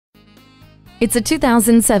It's a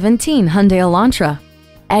 2017 Hyundai Elantra.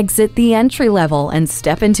 Exit the entry level and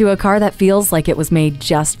step into a car that feels like it was made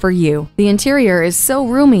just for you. The interior is so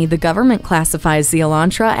roomy, the government classifies the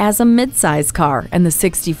Elantra as a mid-size car, and the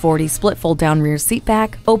 60/40 split fold-down rear seat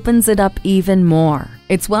back opens it up even more.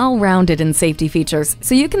 It's well-rounded in safety features,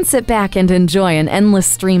 so you can sit back and enjoy an endless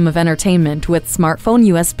stream of entertainment with smartphone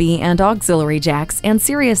USB and auxiliary jacks and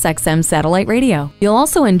Sirius XM satellite radio. You'll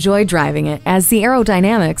also enjoy driving it, as the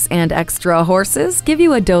aerodynamics and extra horses give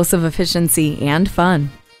you a dose of efficiency and fun.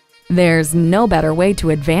 There's no better way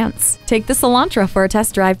to advance. Take this Elantra for a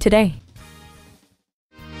test drive today.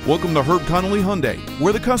 Welcome to Connolly Hyundai,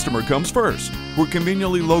 where the customer comes first. We're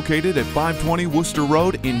conveniently located at 520 Worcester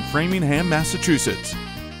Road in Framingham, Massachusetts.